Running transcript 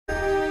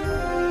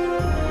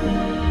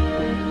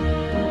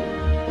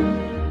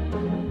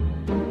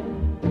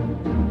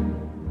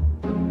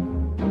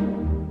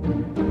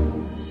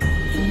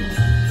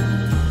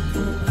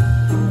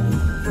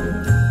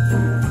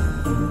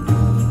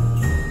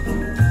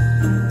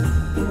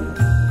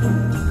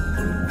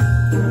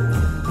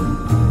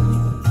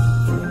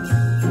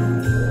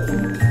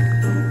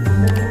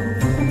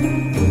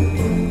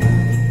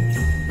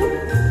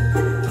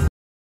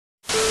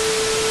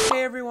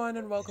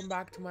welcome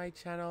back to my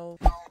channel.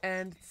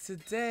 And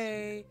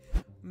today,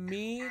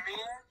 me,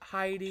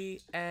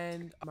 Heidi,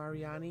 and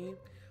Mariani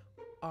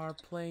are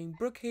playing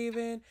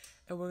Brookhaven,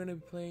 and we're gonna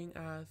be playing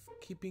as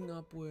Keeping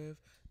Up With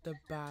The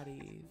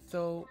Baddies.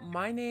 So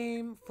my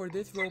name for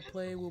this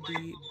roleplay will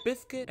be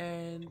Biscuit,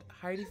 and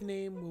Heidi's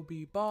name will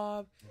be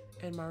Bob,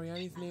 and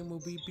Mariani's name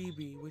will be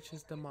BB, which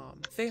is the mom.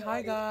 Say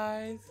hi,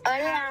 guys.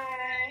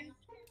 Hi.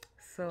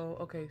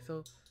 So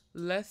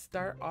let's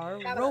start our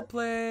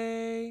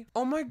roleplay.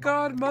 Oh my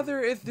god, Mother,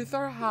 is this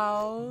our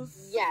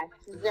house? Yes,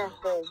 this is our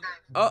home.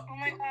 Oh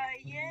my god,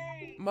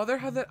 yay! Mother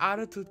has an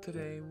attitude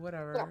today,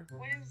 whatever.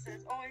 What is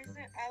this? Oh, it's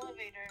an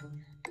elevator.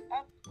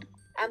 Up.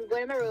 I'm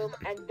going to my room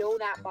and do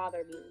not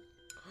bother me.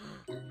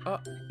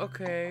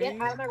 Okay. Get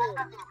out of my room.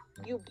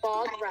 You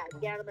bald rat.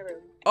 Get out of my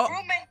room.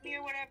 Roommate me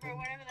or whatever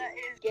that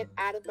is. Get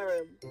out of my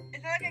room.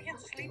 It's not like I can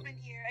sleep in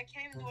here. I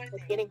can't even do anything.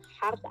 It's getting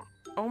hot.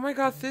 Oh my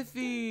god,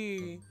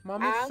 Sissy.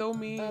 Mom is so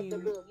mean. Out of the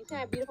room. You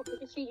said a beautiful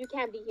cookie sheet. You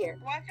can't be here.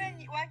 Why can't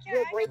You'll I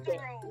break get the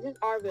it. room? This is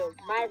our room.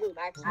 My room,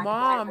 actually.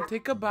 Mom,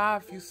 take a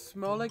bath. You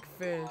smell like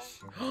fish.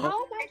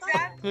 Oh my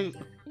Exactly.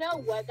 god. You know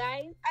what,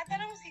 guys? I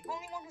thought I was the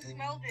only one who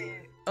smelled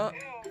it. Ew.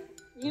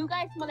 You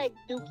guys smell like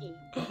dookie.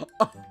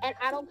 And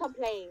I don't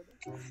complain.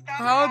 Stop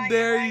How lying,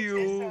 dare I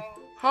you? said so.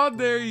 How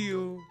dare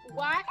you?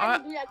 Why are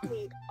you do that to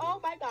me? Oh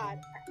my god.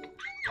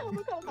 I'm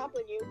gonna come off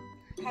on you.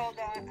 Hold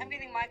on. I'm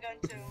getting my gun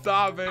too.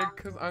 Stop it,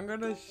 because I'm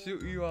gonna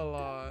shoot you a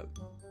lot.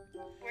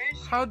 Where is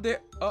she? How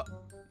dare... Where the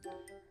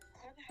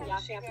hell Y'all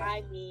did she can't go?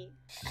 find me.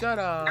 Shut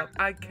up.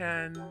 I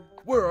can.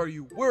 Where are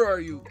you? Where are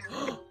you?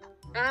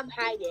 I'm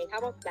hiding. How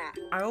about that?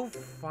 I'll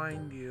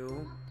find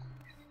you.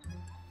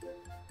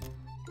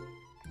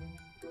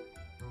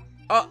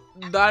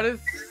 That is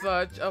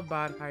such a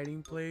bad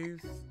hiding place.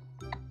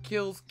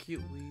 Kills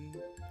cutely.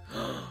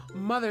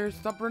 Mother,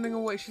 stop running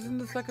away. She's in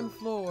the second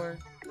floor.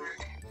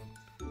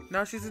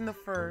 Now she's in the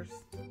first.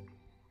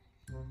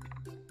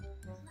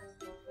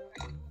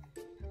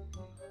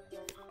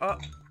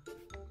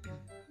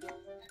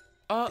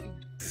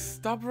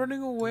 Stop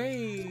running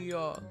away.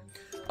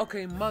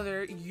 Okay,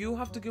 Mother, you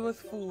have to give us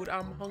food.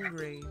 I'm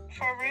hungry.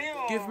 For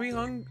real? Give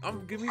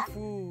me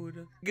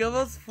food. Give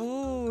us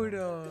food.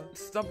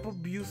 Stop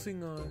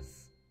abusing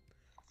us.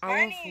 I want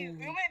Barney, food.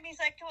 roommate me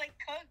so I can like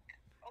cook.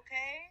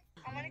 Okay?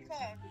 I'm gonna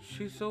cook.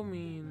 She's so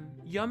mean.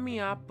 Yummy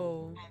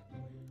apple.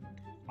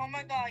 Oh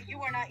my god, you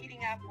are not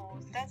eating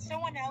apples. That's so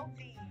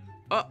unhealthy.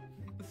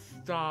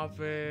 Stop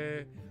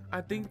it.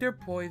 I think they're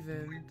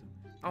poisoned.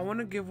 I want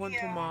to give one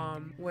to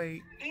Mom.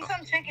 Wait. Eat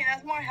some chicken,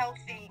 that's more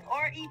healthy.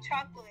 Or eat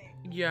chocolate.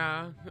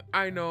 Yeah,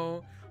 I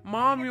know.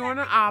 Mom, you want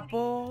an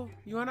apple?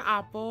 You want an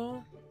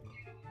apple?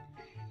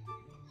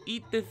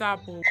 Eat this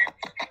apple.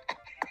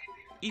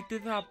 Eat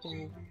this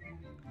apple.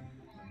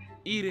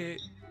 Eat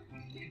it.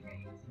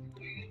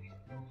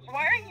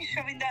 Why are you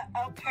shoving that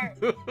up her?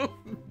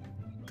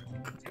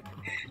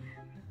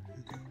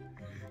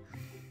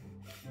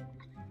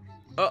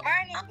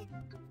 Barney,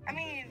 I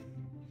mean,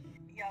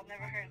 y'all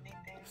never heard anything.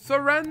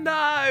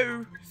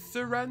 Surrender!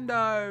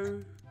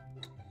 Surrender!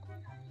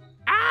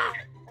 Ah!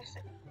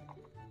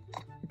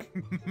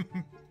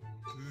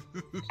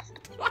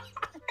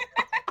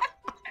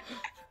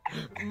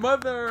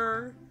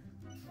 Mother,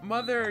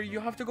 you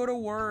have to go to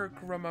work,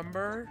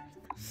 remember?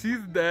 She's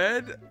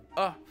dead?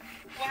 What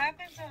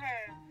happened to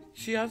her?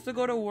 She has to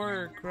go to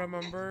work,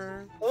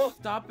 remember? Oh.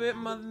 Stop it,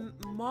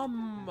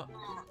 Mom.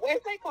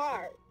 Where's my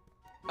car?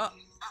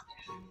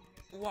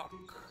 Walk.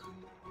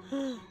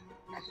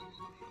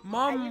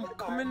 Mom,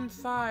 come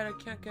inside. I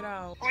can't get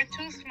out. We're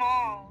too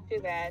small. Too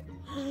bad.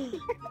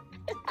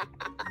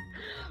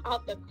 I'll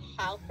have to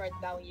house right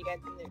down when you guys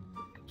in there.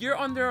 You're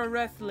under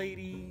arrest,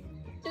 lady.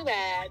 Too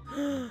bad.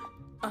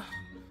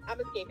 I'm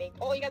escaping.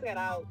 Oh, you guys got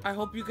out. I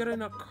hope you get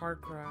in a car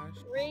crash.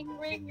 Ring,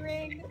 ring,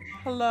 ring.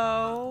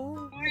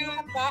 Hello? We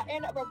have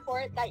gotten a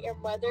report that your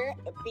mother,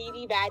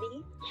 BB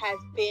Baddie, has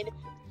been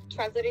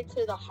translated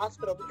to the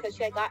hospital because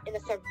she had got in a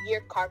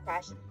severe car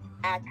crash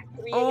at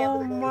 3 a.m.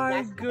 Oh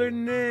my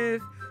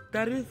goodness.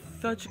 That is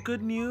such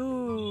good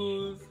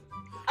news.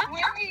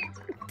 Wait.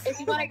 If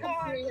you want to come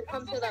through, you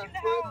come to the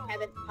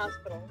Brookhaven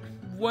hospital.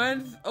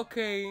 When's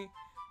okay?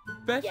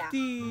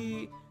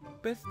 Bestie,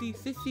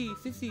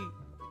 Sissy.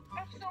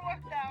 I'm so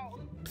worked out.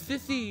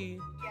 Sissy,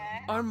 Yeah?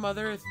 our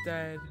mother is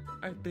dead,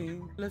 I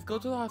think. Let's go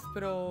to the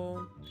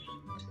hospital.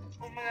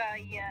 Oh my god,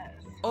 yes.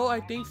 Oh,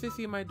 I think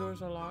Sissy, my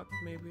doors are locked,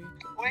 maybe.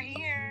 We're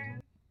here.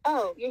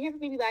 Oh, you're here for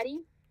BB Baddie?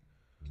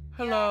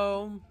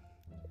 Hello.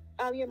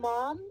 Your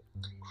mom,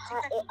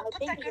 I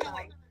think Put your that mom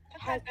gun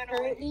has away.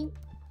 currently.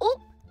 Oh,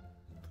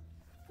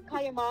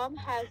 your mom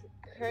has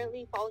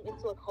currently fallen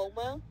into a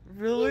coma.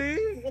 Really?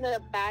 She's in a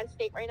bad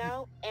state right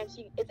now, and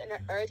she is in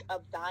an urge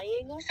of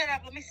dying. Shut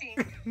up, let me see.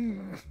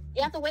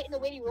 You have to wait in the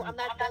waiting room. I'm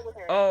not done with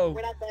her. Oh,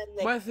 we're not done.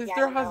 Like, my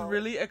sister has no.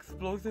 really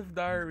explosive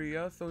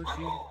diarrhea, so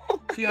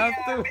she has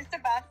to. It's the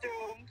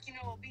bathroom. You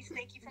know, be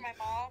stinky for my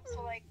mom.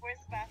 So like, where's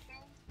the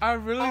bathroom? I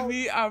really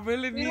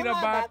We need don't a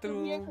have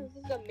bathroom. here because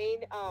this is the main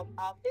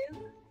office.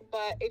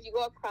 But if you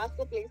go across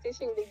the police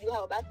station, they do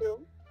have a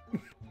bathroom.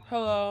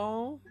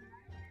 Hello.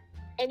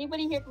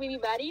 anybody here from Baby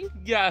Baddie?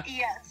 Yes.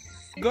 Yes.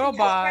 Girl,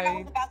 Tell us right now bye.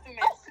 where the bathroom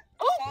is.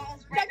 Oh Tell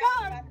us my right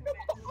now where god! the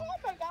bathroom is. Oh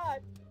my god!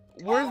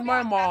 Where's Oh, my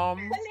yeah, mom?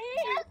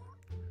 Police!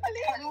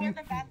 Tell me where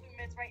the bathroom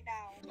is right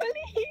now.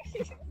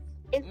 Police!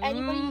 Is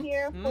anybody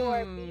here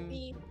for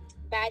Baby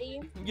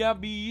Baddie? Yeah,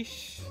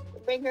 bish.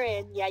 Bring her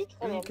in. Yeah, you can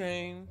come in.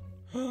 Okay.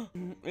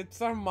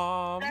 It's our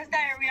mom. There's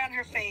diarrhea on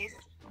her face.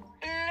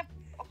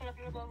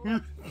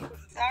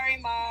 Sorry,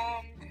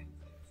 Mom.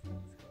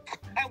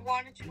 I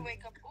wanted you to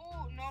wake up.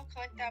 Ooh, no,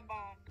 collect that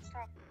bomb.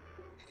 Stop.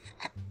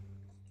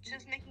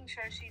 Just making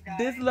sure she died.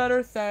 This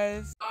letter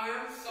says, I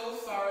am so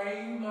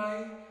sorry,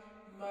 my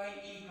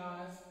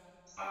hijas.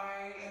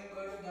 I am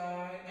gonna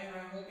die, and I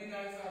hope you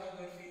guys have a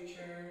good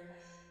future.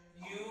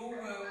 You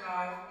will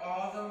have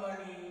all the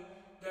money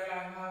that I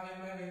have in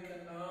my bank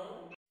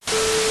account.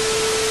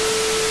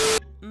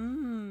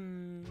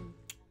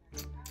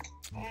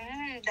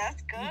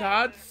 That's good.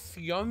 That's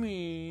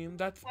yummy.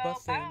 That's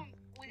bussin'.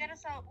 We gotta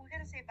say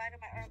bye to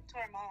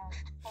our mom.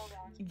 Hold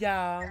on.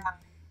 Yeah.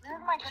 This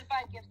is my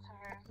goodbye gift to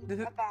her.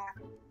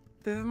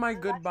 This is my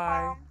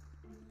goodbye.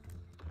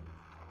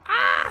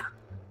 Ah!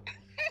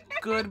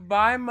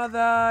 Goodbye,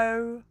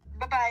 mother.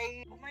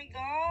 Bye-bye. Oh my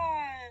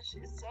gosh,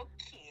 it's so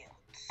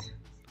cute.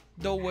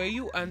 The way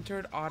you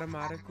entered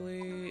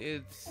automatically,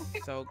 it's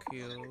so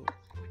cute.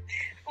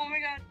 Oh my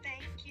god,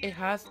 thank you. It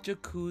has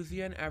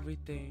jacuzzi and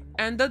everything.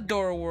 And the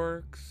door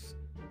works.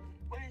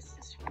 What is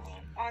this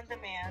one? On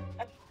demand.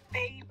 A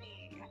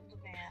baby on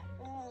demand.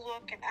 Ooh,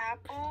 look, an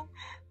apple.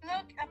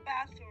 Look, a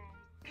bathroom.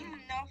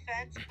 No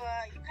offense,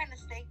 but you kind of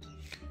stinky.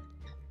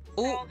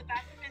 So Ooh. the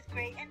bathroom is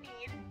great and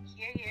neat.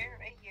 Here,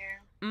 right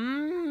here.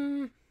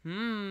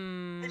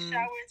 Mm-hmm. The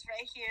shower is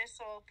right here,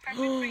 so perfect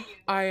for you.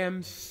 I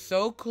am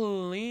so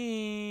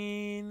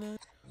clean.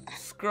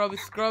 Scrub it.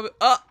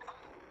 Ah!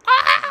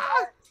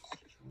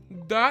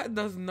 That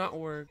does not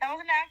work. That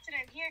was an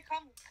accident. Here,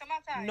 come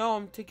outside. No,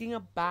 I'm taking a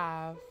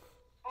bath.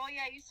 Oh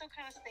yeah, you still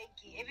kind of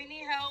stinky. If you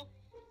need help,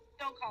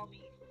 don't call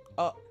me.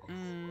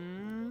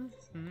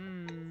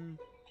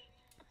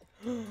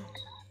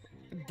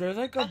 There's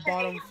like a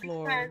bottom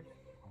floor.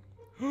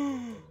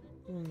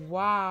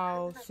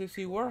 Wow,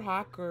 sissy, we're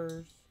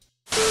hackers.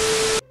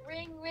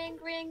 Ring, ring,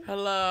 ring.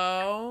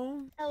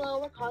 Hello? Hello,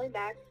 we're calling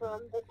back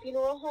from the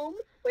funeral home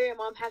where your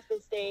mom has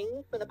been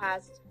staying for the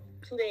past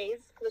 2 days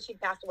because she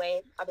passed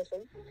away,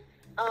 obviously.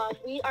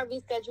 We are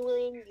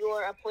rescheduling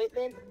your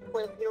appointment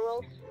for the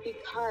funeral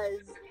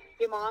because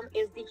your mom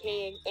is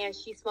decaying and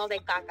she smells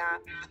like caca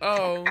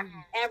Oh.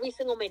 every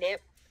single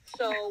minute.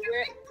 So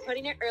we're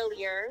putting it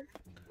earlier.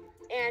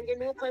 And your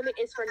new appointment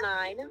is for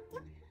 9.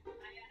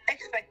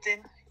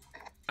 Expected.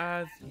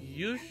 As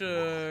you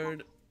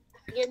should.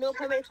 Your new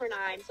appointment is for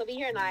 9. So be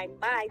here at 9.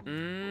 Bye.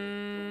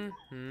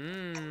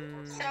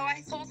 So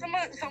I stole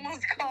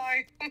someone's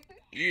car.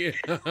 Yeah.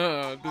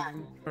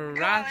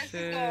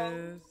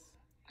 Rashes.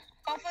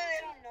 Hopefully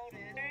they don't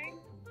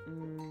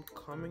notice.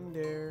 Coming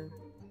there.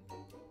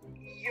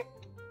 Yep.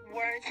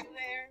 Weren't you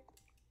there?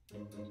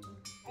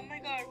 Oh my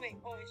god, wait.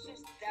 Oh, it's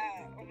just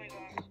that. Oh my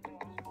gosh. No.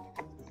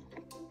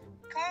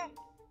 Come.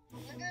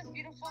 Look at this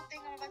beautiful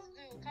thing I'm about to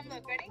do. Come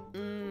look. Ready?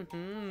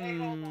 Wait,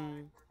 hold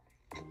on.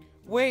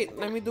 Wait,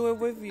 let me do it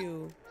with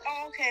you.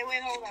 Oh, okay.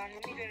 Wait, hold on.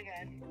 Let me do it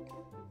again.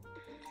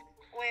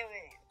 Wait.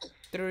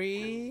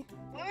 3.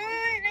 Wait. Not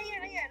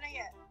yet. I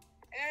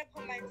gotta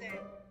put mine in.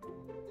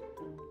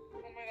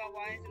 Oh my god,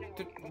 why isn't it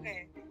working?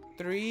 Okay.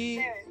 3,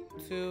 There.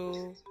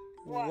 2,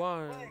 What?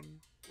 1.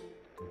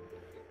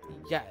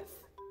 Yes.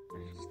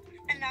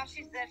 And now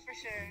she's dead for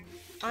sure.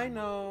 I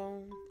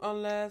know.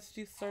 Unless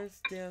she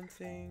starts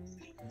dancing.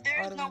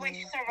 There is no way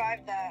she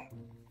survived that.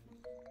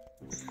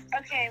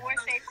 Okay, we're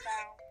safe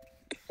now.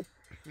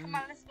 Come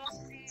on, let's go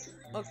see.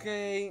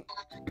 Okay.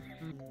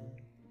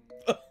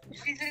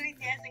 She's literally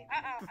dancing.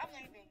 I'm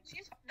leaving.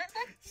 That's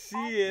She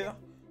is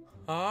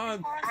hot.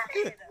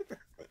 haunted.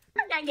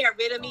 You can't get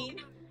rid of me.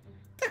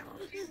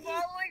 She's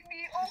following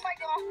me. Oh my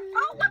god.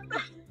 Oh, what the?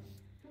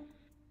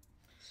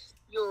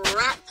 You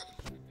rat.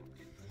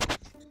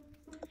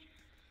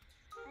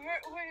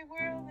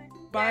 Where are they?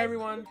 Bye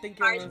everyone. Thank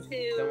you Part everyone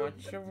two. so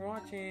much for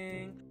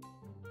watching.